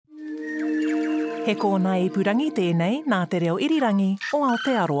He kōna ipurangi tēnei nā te reo irirangi o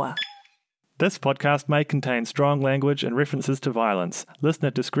Aotearoa. This podcast may contain strong language and references to violence.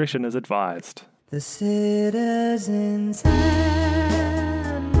 Listener discretion is advised. The Citizen's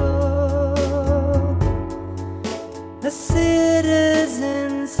Handbook. The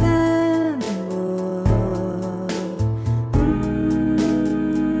Citizen's Handbook.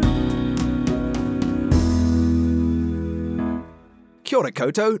 Kia ora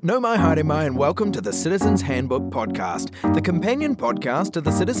koutou, no mai haere mai and welcome to the Citizen's Handbook podcast, the companion podcast to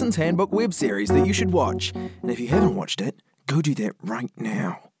the Citizen's Handbook web series that you should watch. And if you haven't watched it, go do that right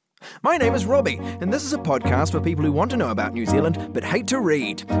now. My name is Robbie, and this is a podcast for people who want to know about New Zealand but hate to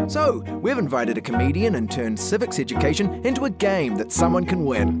read. So, we've invited a comedian and turned civics education into a game that someone can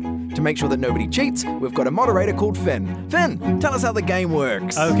win. To make sure that nobody cheats, we've got a moderator called Finn. Finn, tell us how the game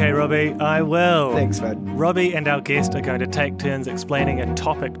works. Okay, Robbie, I will. Thanks, Finn. Robbie and our guest are going to take turns explaining a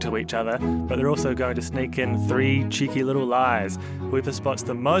topic to each other, but they're also going to sneak in 3 cheeky little lies. Whoever spots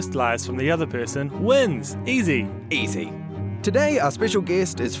the most lies from the other person wins. Easy. Easy. Today, our special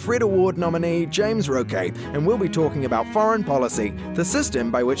guest is Fred Award nominee James Roque, and we'll be talking about foreign policy, the system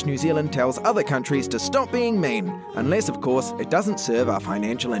by which New Zealand tells other countries to stop being mean, unless, of course, it doesn't serve our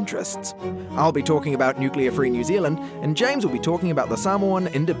financial interests. I'll be talking about nuclear-free New Zealand, and James will be talking about the Samoan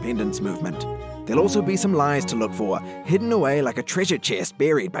independence movement. There'll also be some lies to look for, hidden away like a treasure chest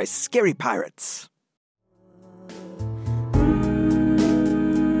buried by scary pirates.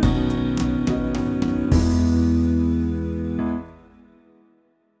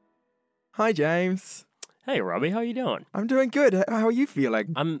 Hi, James. Hey, Robbie, how you doing? I'm doing good. How are you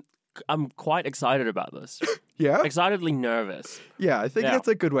feeling? I'm quite excited about this. Yeah? Excitedly nervous. Yeah, I think that's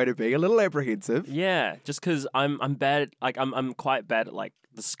a good way to be. A little apprehensive. Yeah, just because I'm bad. I'm quite bad at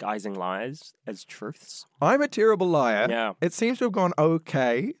disguising lies as truths. I'm a terrible liar. Yeah. It seems to have gone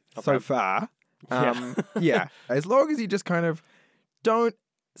okay so far. Yeah. As long as you just kind of don't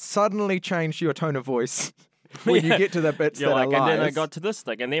suddenly change your tone of voice when you get to the bits that are lies. And then I got to this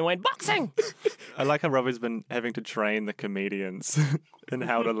thing, and then went boxing. I like how Robbie's been having to train the comedians in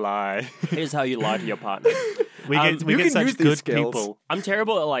how to lie. Here's how you lie to your partner. We get such good people. I'm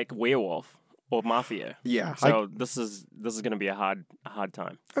terrible at werewolf or mafia. Yeah. So this is going to be a hard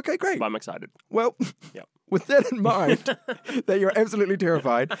time. Okay, great. But I'm excited. Well, Yep. with that in mind, that you're absolutely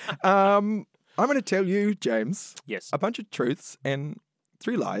terrified, I'm going to tell you, James, Yes. a bunch of truths and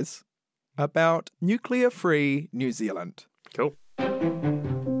 3 lies about nuclear-free New Zealand. Cool.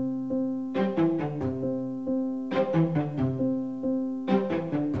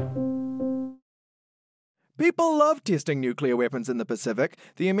 People love testing nuclear weapons in the Pacific.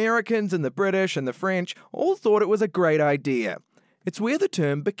 The Americans and the British and the French all thought it was a great idea. It's where the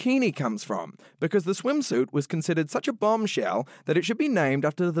term bikini comes from, because the swimsuit was considered such a bombshell that it should be named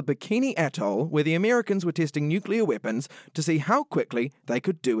after the Bikini Atoll, where the Americans were testing nuclear weapons to see how quickly they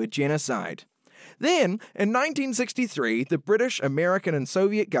could do a genocide. Then, in 1963, the British, American and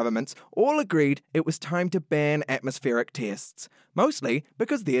Soviet governments all agreed it was time to ban atmospheric tests, mostly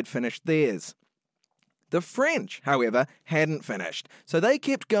because they had finished theirs. The French, however, hadn't finished, so they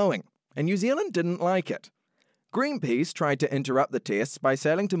kept going, and New Zealand didn't like it. Greenpeace tried to interrupt the tests by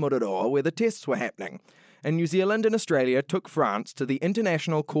sailing to Mororoa where the tests were happening, and New Zealand and Australia took France to the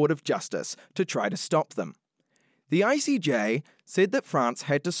International Court of Justice to try to stop them. The ICJ said that France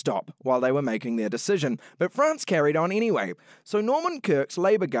had to stop while they were making their decision, but France carried on anyway, so Norman Kirk's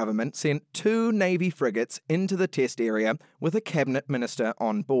Labour government sent 2 Navy frigates into the test area with a cabinet minister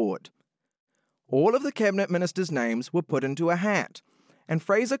on board. All of the cabinet ministers' names were put into a hat, and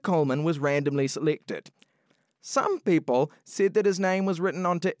Fraser Coleman was randomly selected. Some people said that his name was written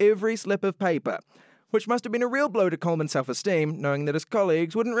onto every slip of paper, which must have been a real blow to Coleman's self-esteem, knowing that his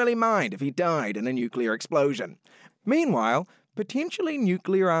colleagues wouldn't really mind if he died in a nuclear explosion. Meanwhile, potentially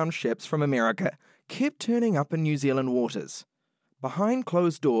nuclear-armed ships from America kept turning up in New Zealand waters. Behind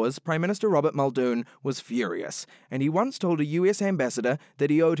closed doors, Prime Minister Robert Muldoon was furious, and he once told a US ambassador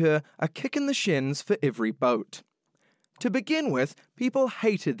that he owed her a kick in the shins for every boat. To begin with, people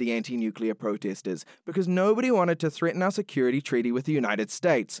hated the anti-nuclear protesters because nobody wanted to threaten our security treaty with the United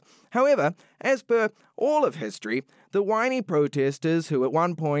States. However, as per all of history, the whiny protesters, who at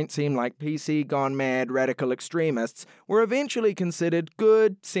one point seemed like PC gone mad radical extremists, were eventually considered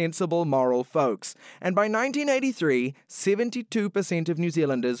good, sensible, moral folks. And by 1983, 72% of New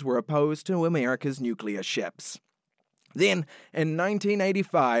Zealanders were opposed to America's nuclear ships. Then, in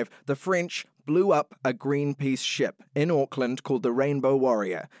 1985, the French blew up a Greenpeace ship in Auckland called the Rainbow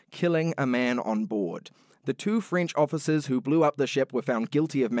Warrior, killing a man on board. The 2 French officers who blew up the ship were found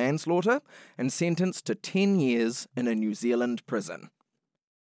guilty of manslaughter and sentenced to 10 years in a New Zealand prison.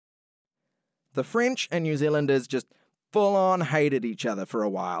 The French and New Zealanders just full-on hated each other for a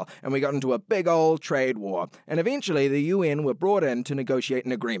while, and we got into a big old trade war, and eventually the UN were brought in to negotiate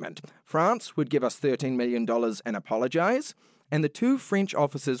an agreement. France would give us $13 million and apologise, and the two French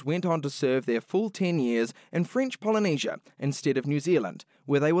officers went on to serve their full 10 years in French Polynesia instead of New Zealand,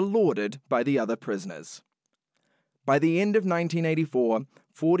 where they were lauded by the other prisoners. By the end of 1984,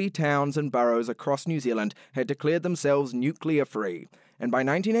 40 towns and boroughs across New Zealand had declared themselves nuclear-free, and by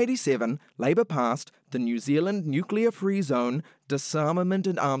 1987, Labour passed the New Zealand Nuclear-Free Zone Disarmament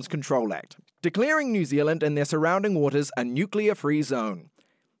and Arms Control Act, declaring New Zealand and their surrounding waters a nuclear-free zone.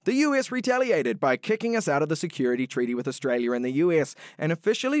 The US retaliated by kicking us out of the security treaty with Australia and the US and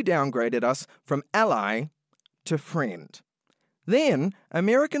officially downgraded us from ally to friend. Then,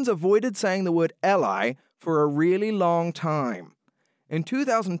 Americans avoided saying the word ally for a really long time. In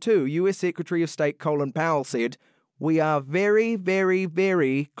 2002, US Secretary of State Colin Powell said, "We are very, very,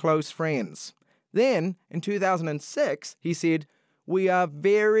 very close friends." Then, in 2006, he said, "We are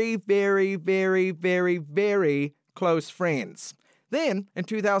very, very, very, very, very close friends." Then, in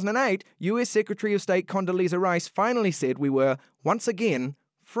 2008, US Secretary of State Condoleezza Rice finally said we were, once again,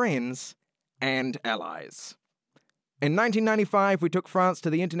 friends and allies. In 1995, we took France to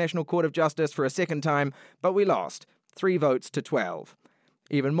the International Court of Justice for a second time, but we lost, 3 votes to 12.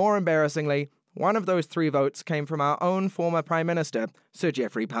 Even more embarrassingly, one of those 3 votes came from our own former Prime Minister, Sir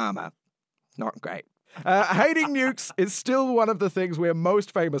Geoffrey Palmer. Not great. Hating nukes is still one of the things we're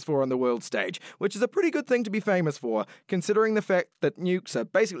most famous for on the world stage, which is a pretty good thing to be famous for, considering the fact that nukes are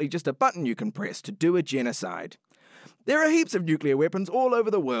basically just a button you can press to do a genocide. There are heaps of nuclear weapons all over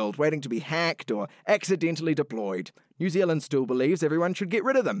the world waiting to be hacked or accidentally deployed. New Zealand still believes everyone should get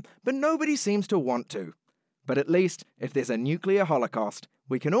rid of them, but nobody seems to want to. But at least, if there's a nuclear holocaust,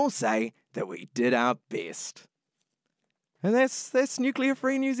 we can all say that we did our best. And that's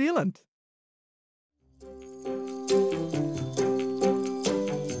nuclear-free New Zealand.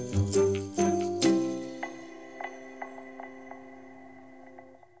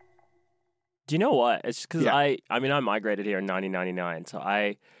 Do you know what? It's because Yeah. I migrated here in 1999,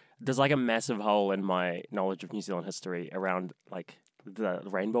 so there's like a massive hole in my knowledge of New Zealand history around like the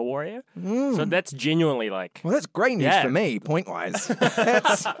Rainbow Warrior. So that's genuinely like... Well, that's great news Yeah. for me, point-wise.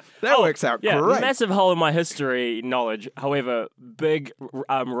 That works out Yeah, great. massive hole in my history knowledge. However, big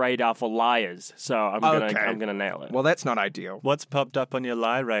radar for liars. So I'm gonna nail it. Well, that's not ideal. What's popped up on your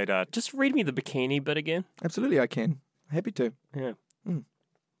lie radar? Just read me the bikini bit again. Absolutely, I can. Happy to. Yeah.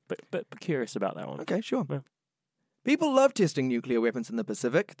 But curious about that one. Okay, sure. Yeah. People love testing nuclear weapons in the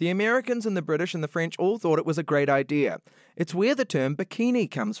Pacific. The Americans and the British and the French all thought it was a great idea. It's where the term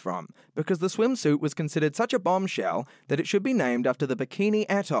bikini comes from, because the swimsuit was considered such a bombshell that it should be named after the Bikini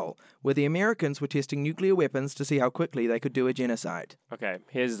Atoll, where the Americans were testing nuclear weapons to see how quickly they could do a genocide. Okay,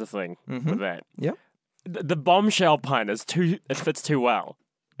 here's the thing with that. Yep. The bombshell pun it fits too well.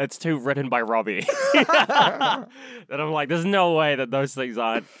 It's too written by Robbie. That I'm like, there's no way that those things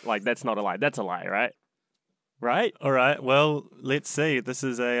aren't, like, that's not a lie. That's a lie, right? Right? All right, well, let's see. This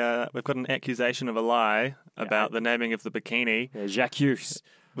is we've got an accusation of a lie about the naming of the bikini. Yeah, Jacques.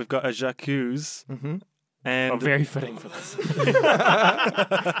 We've got a Jacques. And Oh, very fitting for this.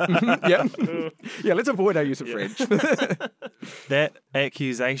 Yeah, let's avoid our use of French. that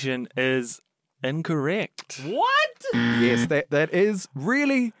accusation is incorrect. What? Yes, that is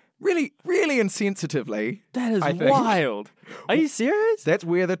really, really, really insensitively. That is I think. wild. Are you serious? That's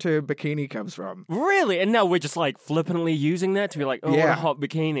where the term bikini comes from. Really? And now we're just like flippantly using that to be like, oh, what Yeah. a hot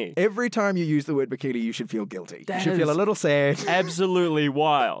bikini. Every time you use the word bikini, you should feel guilty. That you should feel a is- little sad. Absolutely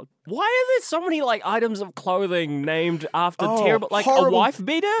wild. Why are there so many like items of clothing named after Oh, terrible, like horrible- a wife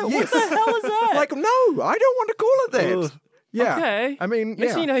beater? Yes. What the hell is that? Like, no, I don't want to call it that. Ugh. Yeah. Okay. I mean, Next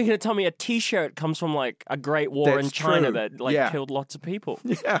yeah. thing you know, you're going to tell me a T-shirt comes from like a great war in That's China true. that like Yeah. killed lots of people.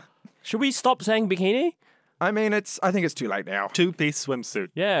 Yeah. Should we stop saying bikini? I mean, I think it's too late now. 2-piece swimsuit.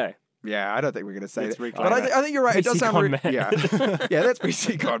 Yeah. Yeah, I don't think we're going to say Let's that. reclaim But that. I think you're right. It does PC sound con weird. man. Yeah. Yeah, that's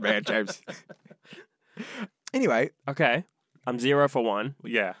PC con man, James. Anyway, Okay. I'm 0 for 1.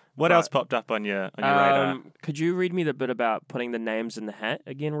 Yeah. What Right. else popped up on your radar? Could you read me the bit about putting the names in the hat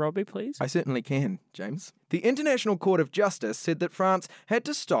again, Robbie, please? I certainly can, James. The International Court of Justice said that France had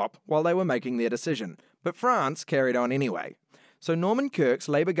to stop while they were making their decision, but France carried on anyway. So Norman Kirk's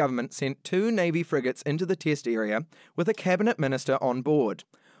Labour government sent 2 Navy frigates into the test area with a cabinet minister on board.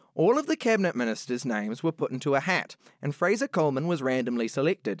 All of the cabinet ministers' names were put into a hat, and Fraser Coleman was randomly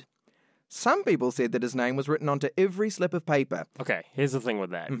selected. Some people said that his name was written onto every slip of paper. Okay, here's the thing with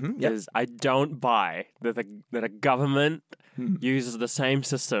that. yep. Is I don't buy that a government uses the same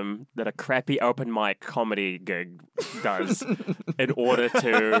system that a crappy open mic comedy gig does in order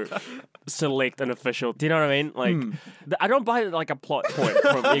to select an official. Do you know what I mean? Like, I don't buy like a plot point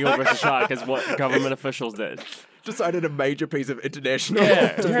from Eagle vs. Shark is what government officials did. Decided a major piece of international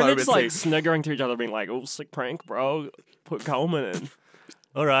Yeah, they're diplomacy. just like sniggering to each other, being like, "Oh, sick prank, bro. Put Coleman in."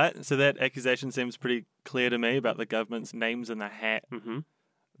 All right, so that accusation seems pretty clear to me about the government's names in the hat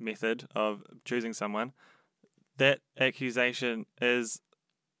method of choosing someone. That accusation is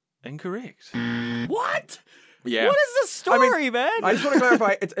incorrect. What? Yeah. What is this story, man? I just want to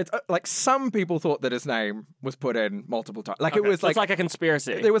clarify. It's like some people thought that his name was put in multiple times. Like it was So like it's like a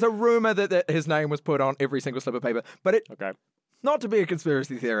conspiracy. there was a rumor that his name was put on every single slip of paper. But it Okay. not to be a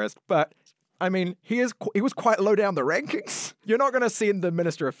conspiracy theorist, but I mean he was quite low down the rankings. You're not going to send the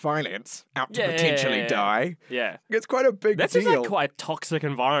Minister of Finance out to potentially die. Yeah. It's quite a big That deal. seems like quite a toxic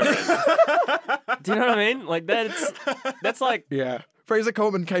environment. Do you know what I mean? Like that's like Yeah. Fraser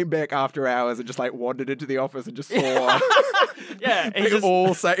Coleman came back after hours and just like wandered into the office and just saw. yeah. They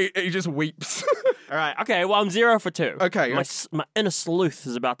all say he just weeps. All right. Okay. Well, I'm 0 for 2. Okay. My inner sleuth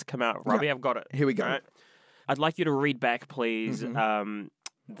is about to come out, Robbie. I've got it. Here we go. All right. I'd like you to read back, please,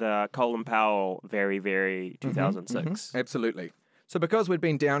 the Colin Powell very, very 2006. Absolutely. So because we'd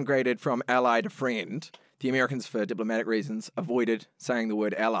been downgraded from ally to friend, the Americans, for diplomatic reasons, avoided saying the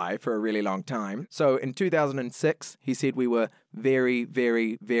word ally for a really long time. So in 2006, he said we were very,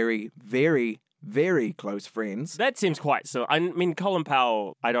 very, very, very, very close friends. That seems quite so. I mean, Colin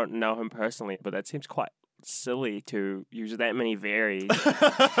Powell, I don't know him personally, but that seems quite silly to use that many varies.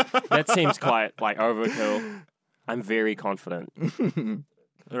 That seems quite like overkill. I'm very confident.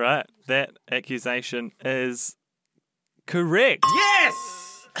 All right, that accusation is correct.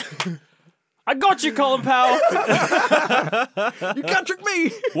 Yes! I got you, Colin Powell. You can't trick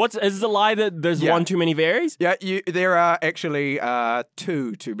me! Is the lie that there's one too many varies? Yeah, there are actually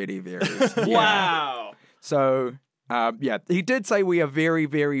two too many varies. Wow. So, he did say we are very,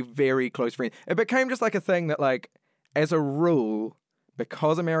 very, very close friends. It became just like a thing that, like, as a rule,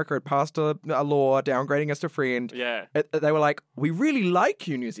 because America had passed a law downgrading us to friend, they were like, we really like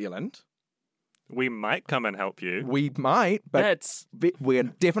you, New Zealand. We might come and help you. We might, but we're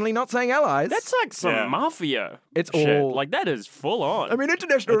definitely not saying allies. That's like some mafia. It's shit. all like that is full on. I mean,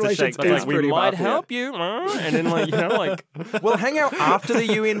 international relations shake. is Like, we pretty might mafia. help you, and then like like We'll hang out after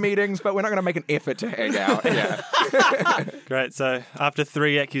the UN meetings, but we're not going to make an effort to hang out. Yeah. Great. So after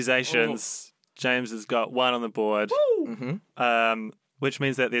 3 accusations, James has got 1 on the board. Which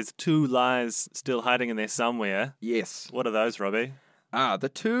means that there's 2 lies still hiding in there somewhere. Yes. What are those, Robbie?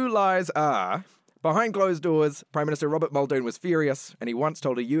 The 2 lies are, behind closed doors, Prime Minister Robert Muldoon was furious, and he once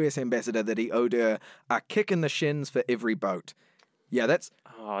told a US ambassador that he owed her a kick in the shins for every boat. Yeah, that's...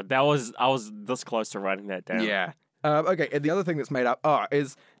 Oh, I was this close to writing that down. Yeah. Okay, and the other thing that's made up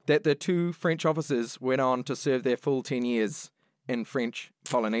is that the 2 French officers went on to serve their full 10 years in French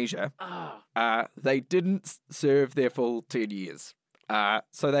Polynesia. They didn't serve their full 10 years.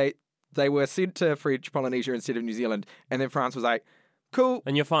 So they were sent to French Polynesia instead of New Zealand, and then France was like, cool.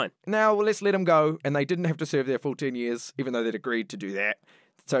 And you're fine. Now let's let them go. And they didn't have to serve their full 10 years, even though they'd agreed to do that.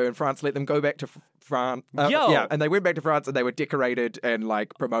 So in France, let them go back to France. Yeah, and they went back to France and they were decorated and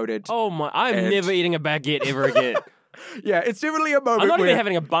like promoted. Oh my, I'm never eating a baguette ever again. Yeah, it's definitely a moment I'm not where even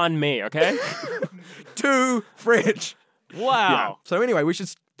having a banh mi, okay? 2 French. Wow. Yeah. So anyway, we should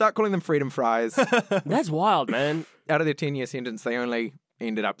start calling them freedom fries. That's wild, man. Out of their 10-year sentence, they only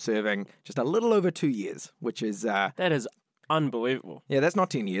ended up serving just a little over 2 years, which is... that is unbelievable. Yeah, that's not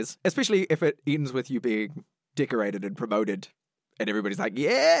 10 years, especially if it ends with you being decorated and promoted. And everybody's like,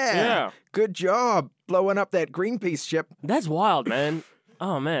 yeah, good job blowing up that Greenpeace ship. That's wild, man.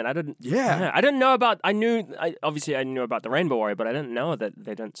 Oh, man, I didn't... Yeah. I didn't know about... Obviously, I knew about the Rainbow Warrior, but I didn't know that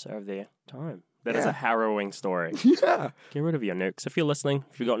they didn't serve their time. That is a harrowing story. Yeah. Get rid of your nukes. If you're listening,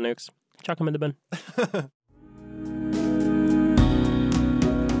 if you've got nukes, chuck them in the bin.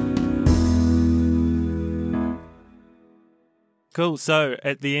 Cool. So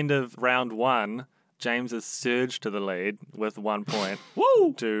at the end of round 1, James has surged to the lead with 1 point.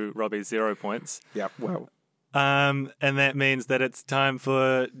 Woo! To Robbie's 0 points. Yep, well... And that means that it's time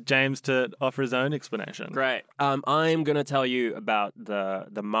for James to offer his own explanation. Great. I'm going to tell you about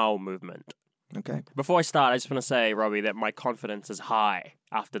the Mao movement. Okay. Before I start, I just want to say, Robbie, that my confidence is high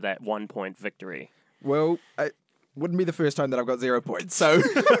after that 1 point victory. Well, it wouldn't be the first time that I've got 0 points, so...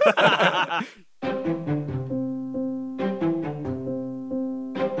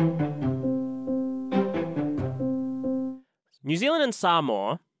 New Zealand and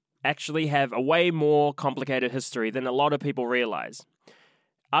Samoa actually have a way more complicated history than a lot of people realize.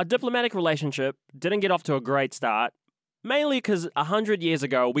 Our diplomatic relationship didn't get off to a great start, mainly because 100 years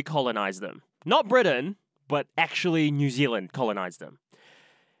ago we colonized them. Not Britain, but actually New Zealand colonized them.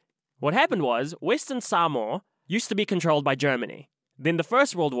 What happened was, Western Samoa used to be controlled by Germany. Then the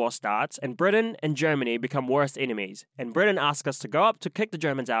First World War starts, and Britain and Germany become worst enemies, and Britain asks us to go up to kick the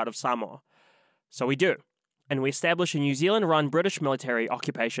Germans out of Samoa. So we do, and we establish a New Zealand-run British military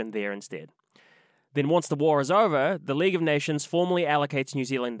occupation there instead. Then once the war is over, the League of Nations formally allocates New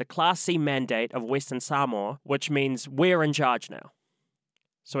Zealand the Class C mandate of Western Samoa, which means we're in charge now.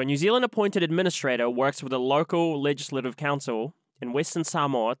 So a New Zealand-appointed administrator works with a local legislative council in Western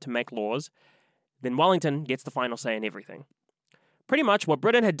Samoa to make laws. Then Wellington gets the final say in everything. Pretty much what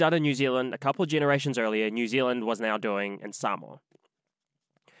Britain had done in New Zealand a couple of generations earlier, New Zealand was now doing in Samoa.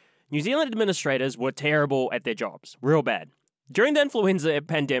 New Zealand administrators were terrible at their jobs, real bad. During the influenza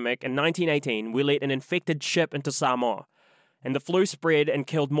pandemic in 1918, we let an infected ship into Samoa, and the flu spread and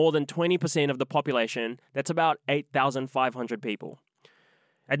killed more than 20% of the population. That's about 8,500 people.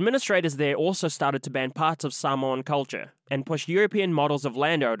 Administrators there also started to ban parts of Samoan culture and push European models of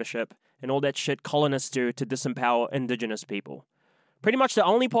land ownership and all that shit colonists do to disempower indigenous people. Pretty much the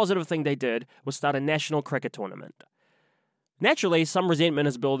only positive thing they did was start a national cricket tournament. Naturally, some resentment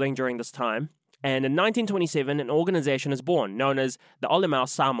is building during this time, and in 1927 an organization is born known as the Ole Mau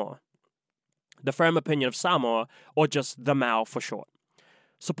Samoa, the firm opinion of Samoa, or just the Mau for short.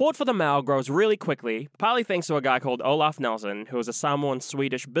 Support for the Mau grows really quickly, partly thanks to a guy called Olaf Nelson, who was a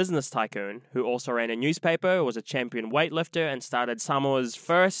Samoan-Swedish business tycoon who also ran a newspaper, was a champion weightlifter, and started Samoa's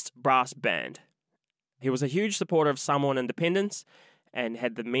first brass band. He was a huge supporter of Samoan independence and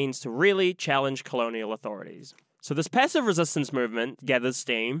had the means to really challenge colonial authorities. So this passive resistance movement gathers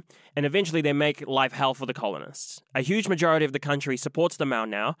steam, and eventually they make life hell for the colonists. A huge majority of the country supports the Mau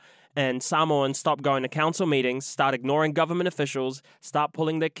now, and Samoans stop going to council meetings, start ignoring government officials, start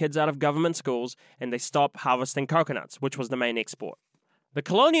pulling their kids out of government schools, and they stop harvesting coconuts, which was the main export. The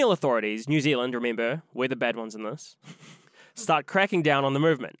colonial authorities, New Zealand, remember, we're the bad ones in this, start cracking down on the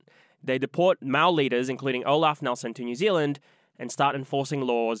movement. They deport Mau leaders, including Olaf Nelson, to New Zealand, and start enforcing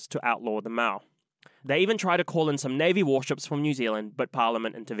laws to outlaw the Mau. They even try to call in some Navy warships from New Zealand, but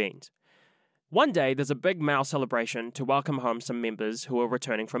Parliament intervenes. One day, there's a big Mau celebration to welcome home some members who are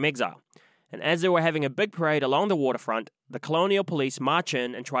returning from exile. And as they were having a big parade along the waterfront, the colonial police march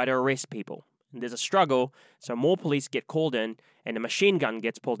in and try to arrest people. And there's a struggle, so more police get called in, and a machine gun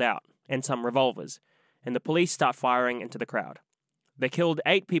gets pulled out, and some revolvers. And the police start firing into the crowd. They killed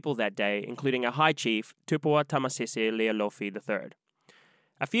 8 people that day, including a high chief, Tupua Tamasese Lealofi III.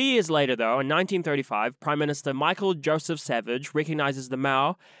 A few years later, though, in 1935, Prime Minister Michael Joseph Savage recognizes the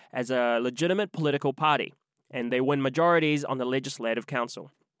Mau as a legitimate political party, and they win majorities on the Legislative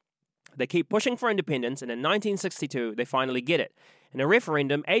Council. They keep pushing for independence, and in 1962, they finally get it. In a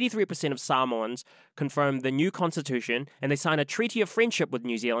referendum, 83% of Samoans confirm the new constitution, and they sign a treaty of friendship with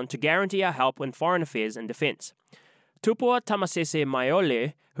New Zealand to guarantee our help in foreign affairs and defense. Tupua Tamasese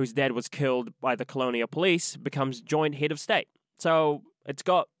Maiole, whose dad was killed by the colonial police, becomes joint head of state. So it's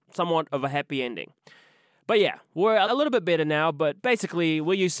got somewhat of a happy ending. But yeah, we're a little bit better now, but basically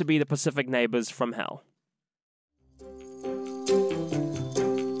we used to be the Pacific neighbors from hell.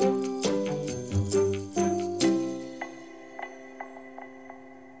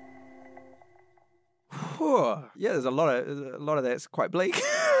 Yeah, there's a lot of that's quite bleak.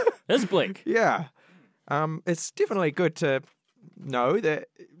 It's bleak. Yeah. It's definitely good to know that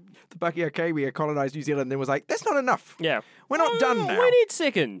the Pakeakea colonized New Zealand and then was like, that's not enough. Yeah. We're not done now. We need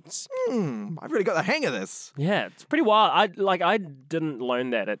seconds. I've really got the hang of this. Yeah, it's pretty wild. I didn't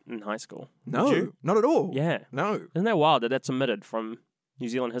learn that in high school. No, Did you? not at all. Yeah. No. Isn't that wild that that's omitted from New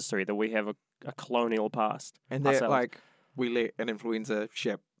Zealand history, that we have a colonial past? And that, ourselves? like, we let an influenza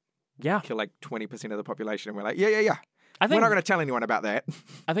ship Yeah. kill like 20% of the population, and we're like, yeah. I think We're not going to tell anyone about that.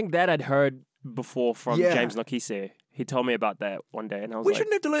 I think that I'd heard before from Yeah. James Nokise. He told me about that one day, and I was We like,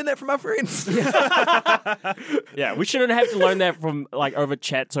 shouldn't have to learn that from our friends. yeah, we shouldn't have to learn that from like over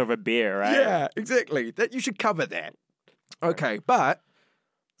chats over beer, right? Yeah, exactly. That you should cover that. Okay, but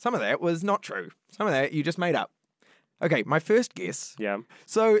some of that was not true. Some of that you just made up. Okay, my first guess. Yeah.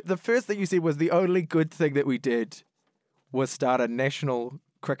 So the first thing you said was the only good thing that we did was start a national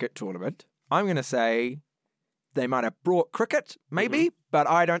cricket tournament. I'm going to say they might have brought cricket, maybe, but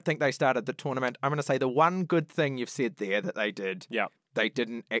I don't think they started the tournament. I'm going to say the one good thing you've said there that they did, Yeah. they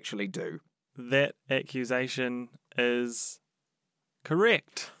didn't actually do. That accusation is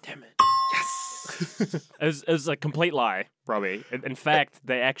correct. Damn it. Yes. It was a complete lie, Robbie. In fact,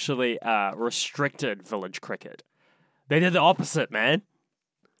 they actually restricted village cricket. They did the opposite, man.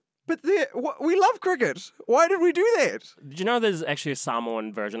 But we love cricket. Why did we do that? Did you know there's actually a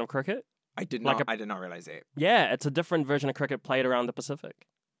Samoan version of cricket? I did Like not. I did not realize that. Yeah, it's a different version of cricket played around the Pacific.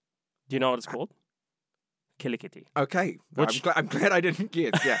 Do you know what it's called? Kilikiti. Okay, Which- I'm glad I didn't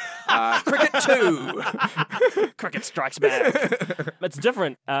guess. Yeah, cricket 2. Cricket strikes back. It's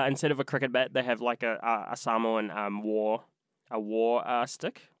different. Instead of a cricket bat, they have like a Samoan war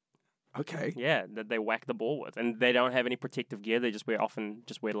stick. Okay, Yeah, that they whack the ball with, and they don't have any protective gear. They just wear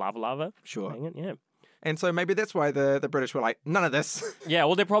lava. sure. Hang it, yeah. And so maybe that's why the British were like, none of this. Yeah,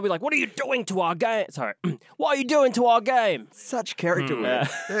 well, they're probably like, "What are you doing to our game?" Sorry, what are you doing to our game? Such character work.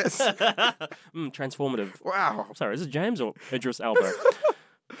 Yes. Transformative. Wow. Sorry, is it James or Idris Elba?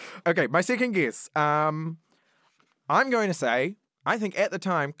 Okay, my second guess. I'm going to say, I think at the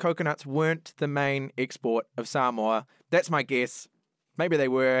time, coconuts weren't the main export of Samoa. That's my guess. Maybe they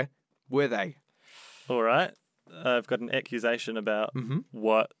were. Were they? All right. I've got an accusation about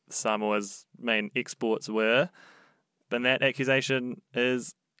what Samoa's main exports were, but that accusation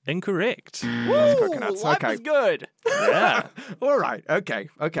is incorrect. Woo, coconuts. life Okay. is good. Yeah. All right. Okay.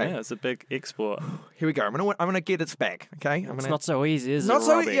 Yeah, it's a big export. Here we go. I'm gonna get it back. Okay. It's not so easy, is Not it,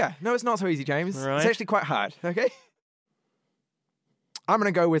 so. Robbie? Yeah. No, it's not so easy, James. Right. It's actually quite hard. Okay. I'm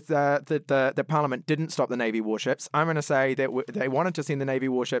going to go with the Parliament didn't stop the Navy warships. I'm going to say that they wanted to send the Navy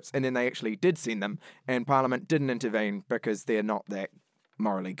warships, and then they actually did send them, and Parliament didn't intervene because they're not that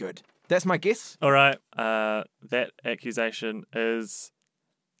morally good. That's my guess. All right. That accusation is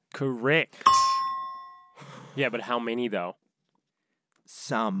correct. Yeah, but how many though?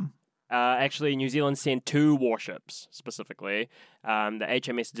 Some. Actually, New Zealand sent 2 warships specifically, the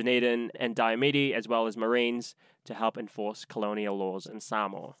HMS Dunedin and Diomede, as well as Marines, to help enforce colonial laws in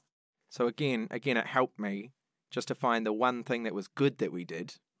Samoa. So again, it helped me just to find the one thing that was good that we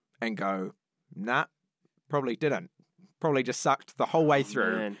did and go, nah, probably didn't. Probably just sucked the whole way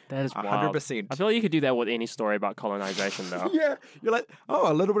through. Man, that is wild. 100%. I feel like you could do that with any story about colonization, though. Yeah. You're like,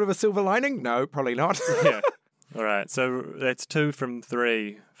 oh, a little bit of a silver lining? No, probably not. Yeah. All right. So that's 2 from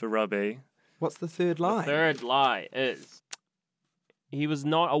 3 for Robbie. What's the third lie? Third lie is he was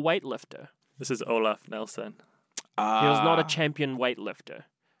not a weightlifter. This is Olaf Nelson. He was not a champion weightlifter.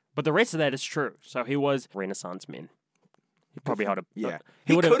 But the rest of that is true. So he was Renaissance man. He probably had a... Yeah.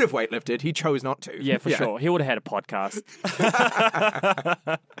 He He would've- could have weightlifted. He chose not to. Yeah, for sure. He would have had a podcast.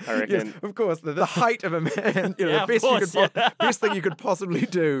 I reckon. Yes, of course. The height of a man. You know, Yeah, the of course, best thing you could possibly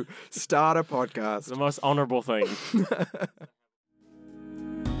do, start a podcast. The most honourable thing.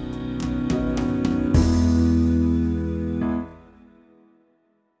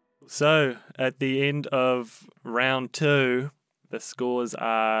 So at the end of round 2, the scores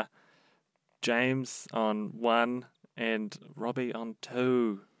are James on 1 and Robbie on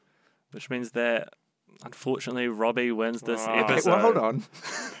 2, which means that unfortunately Robbie wins this Oh. Okay, episode. well, hold on.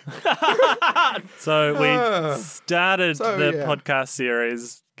 So we started So, the yeah. podcast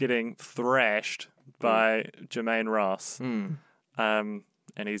series getting thrashed by Jermaine Ross, and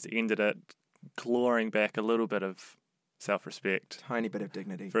he's ended it clawing back a little bit of self-respect Tiny bit of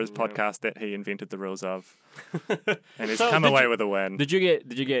dignity. for his podcast that he invented the rules of, and he's So come did away you- with a win. Did you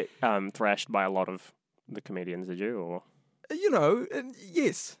get thrashed by a lot of the comedians, did you? Or You know,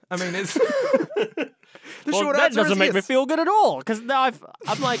 yes. I mean, it's... The well, short that answer doesn't is make me yes. feel good at all, because now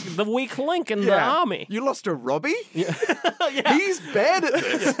I'm like the weak link in the Yeah. army. You lost to Robbie? Yeah. He's bad at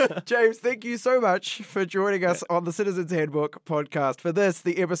this. James, thank you so much for joining us on the Citizens Handbook podcast for this,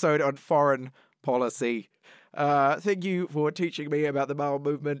 the episode on foreign policy. Thank you for teaching me about the Maori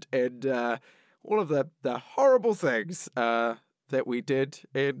movement and all of the horrible things that we did,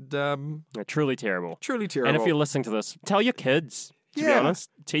 and They're truly terrible. truly terrible. And if you're listening to this, tell your kids. To be Yeah. honest,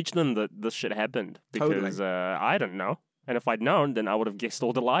 teach them that this shit happened, Totally. because I don't know. And if I'd known, then I would have guessed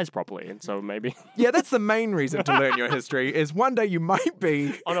all the lies properly. And so maybe Yeah, that's the main reason to learn your history, is one day you might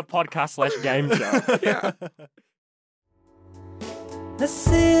be... on a podcast / game show. Yeah. The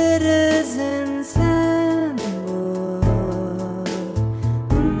Citizens Handbook.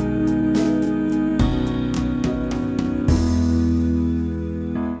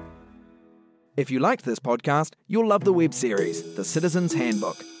 If you liked this podcast, you'll love the web series, The Citizens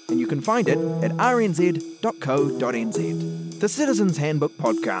Handbook, and you can find it at rnz.co.nz. The Citizens Handbook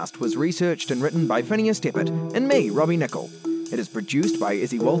podcast was researched and written by Phineas Teppert and me, Robbie Nicol. It is produced by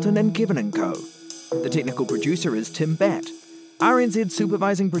Izzy Walton and Kevin & Co. The technical producer is Tim Batt. RNZ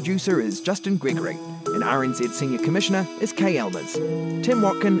supervising producer is Justin Gregory, and RNZ senior commissioner is Kay Elmers. Tim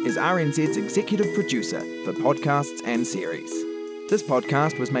Watkin is RNZ's executive producer for podcasts and series. This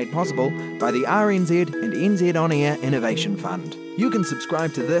podcast was made possible by the RNZ and NZ On Air Innovation Fund. You can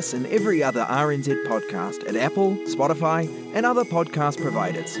subscribe to this and every other RNZ podcast at Apple, Spotify, and other podcast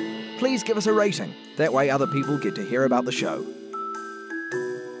providers. Please give us a rating. That way other people get to hear about the show.